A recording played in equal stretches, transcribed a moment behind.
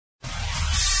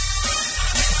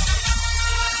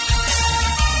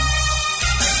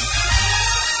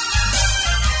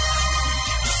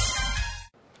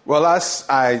Well, as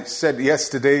I said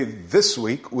yesterday, this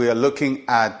week we are looking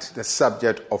at the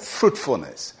subject of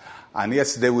fruitfulness. And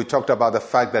yesterday we talked about the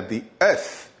fact that the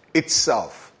earth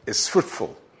itself is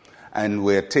fruitful. And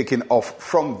we're taking off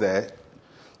from there.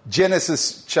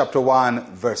 Genesis chapter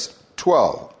 1, verse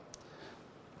 12.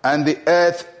 And the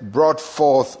earth brought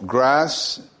forth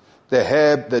grass, the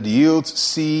herb that yields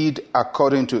seed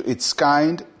according to its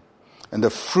kind, and the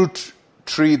fruit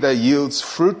tree that yields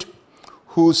fruit,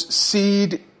 whose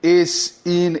seed is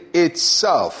in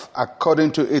itself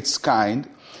according to its kind.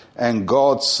 And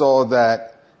God saw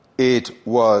that it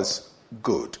was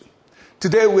good.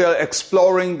 Today we are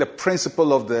exploring the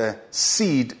principle of the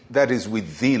seed that is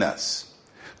within us.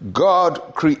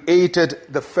 God created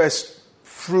the first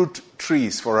fruit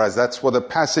trees for us. That's what the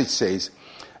passage says.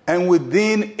 And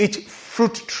within each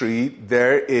fruit tree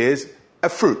there is a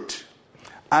fruit.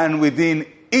 And within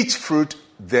each fruit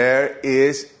there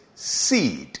is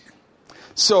seed.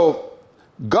 So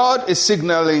God is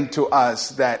signaling to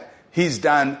us that He's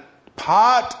done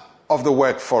part of the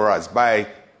work for us by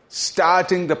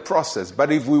starting the process.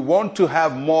 But if we want to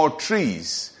have more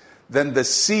trees, then the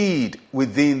seed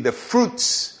within the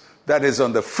fruits that is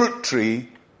on the fruit tree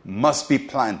must be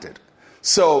planted.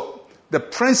 So the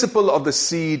principle of the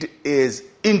seed is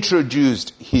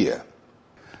introduced here.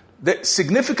 The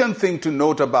significant thing to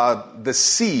note about the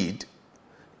seed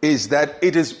is that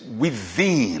it is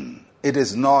within. It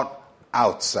is not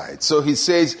outside. So he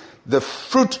says the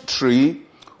fruit tree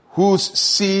whose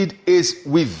seed is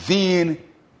within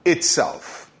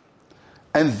itself.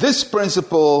 And this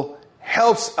principle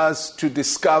helps us to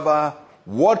discover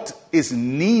what is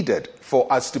needed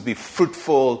for us to be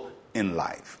fruitful in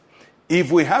life.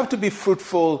 If we have to be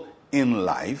fruitful in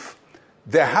life,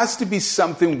 there has to be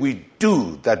something we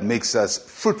do that makes us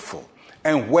fruitful.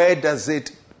 And where does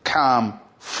it come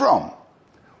from?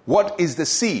 What is the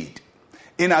seed?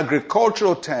 In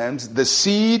agricultural terms, the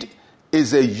seed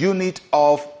is a unit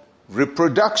of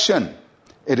reproduction.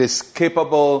 It is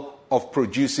capable of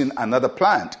producing another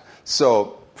plant.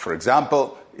 So, for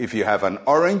example, if you have an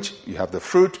orange, you have the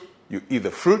fruit, you eat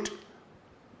the fruit,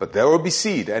 but there will be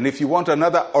seed. And if you want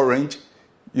another orange,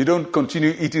 you don't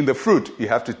continue eating the fruit. You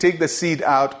have to take the seed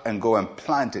out and go and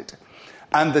plant it.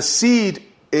 And the seed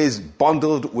is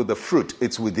bundled with the fruit.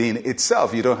 It's within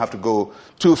itself. You don't have to go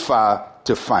too far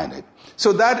to find it.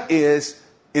 So that is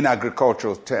in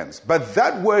agricultural terms. But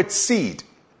that word seed,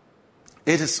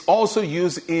 it is also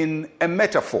used in a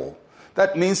metaphor.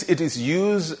 That means it is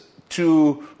used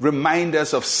to remind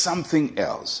us of something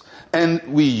else. And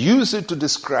we use it to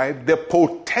describe the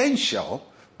potential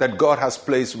that God has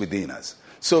placed within us.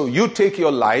 So you take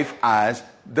your life as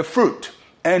the fruit.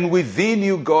 And within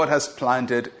you, God has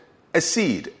planted a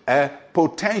seed, a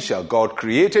potential. God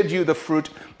created you the fruit,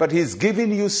 but He's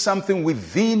given you something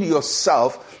within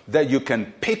yourself that you can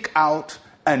pick out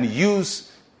and use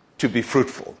to be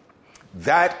fruitful.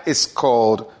 That is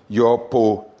called your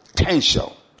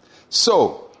potential.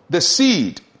 So the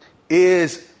seed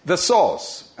is the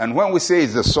source. And when we say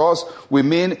it's the source, we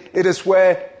mean it is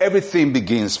where everything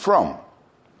begins from.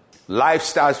 Life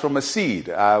starts from a seed,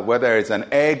 whether it's an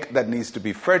egg that needs to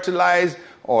be fertilized,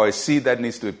 or a seed that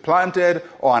needs to be planted,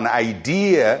 or an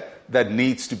idea that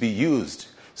needs to be used.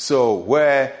 So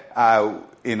where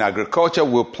in agriculture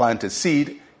we'll plant a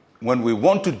seed, when we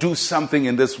want to do something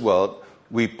in this world,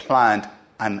 we plant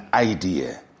an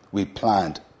idea. We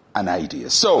plant an idea.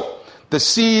 So the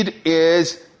seed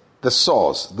is the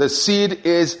source. The seed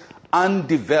is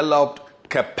undeveloped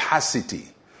capacity.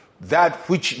 That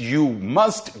which you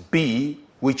must be,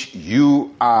 which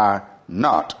you are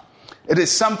not. It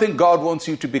is something God wants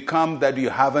you to become that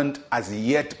you haven't as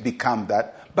yet become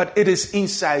that, but it is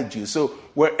inside you. So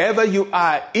wherever you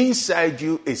are, inside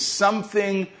you is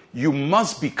something you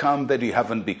must become that you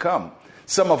haven't become.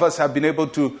 Some of us have been able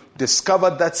to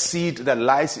discover that seed that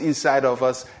lies inside of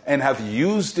us and have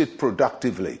used it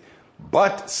productively.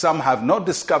 But some have not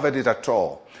discovered it at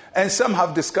all. And some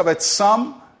have discovered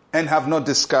some and have not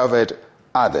discovered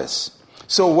others.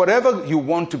 So whatever you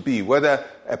want to be, whether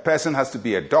a person has to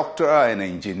be a doctor, an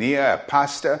engineer, a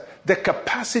pastor, the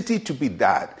capacity to be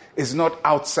that is not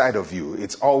outside of you.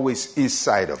 It's always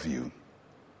inside of you.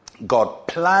 God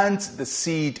plants the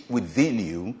seed within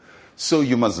you, so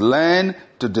you must learn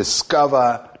to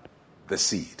discover the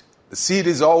seed. The seed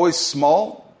is always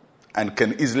small and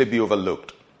can easily be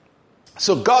overlooked.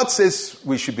 So God says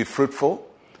we should be fruitful.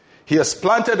 He has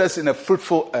planted us in a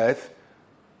fruitful earth.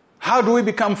 How do we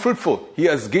become fruitful? He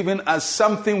has given us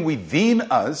something within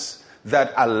us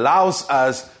that allows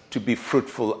us to be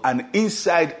fruitful. And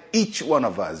inside each one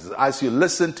of us, as you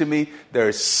listen to me, there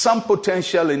is some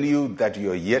potential in you that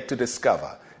you're yet to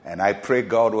discover. And I pray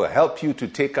God will help you to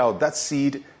take out that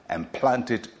seed and plant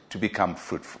it to become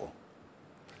fruitful.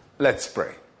 Let's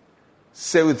pray.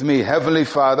 Say with me, Heavenly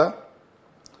Father,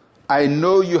 I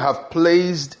know you have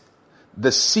placed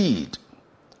the seed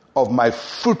of my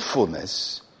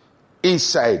fruitfulness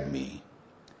inside me.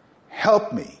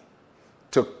 Help me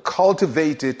to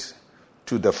cultivate it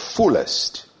to the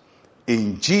fullest.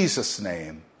 In Jesus'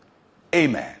 name,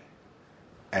 amen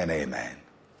and amen.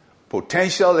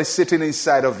 Potential is sitting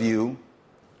inside of you.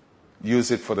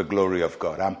 Use it for the glory of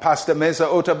God. I'm Pastor Mensa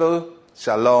Otabil.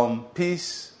 Shalom,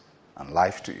 peace, and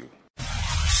life to you.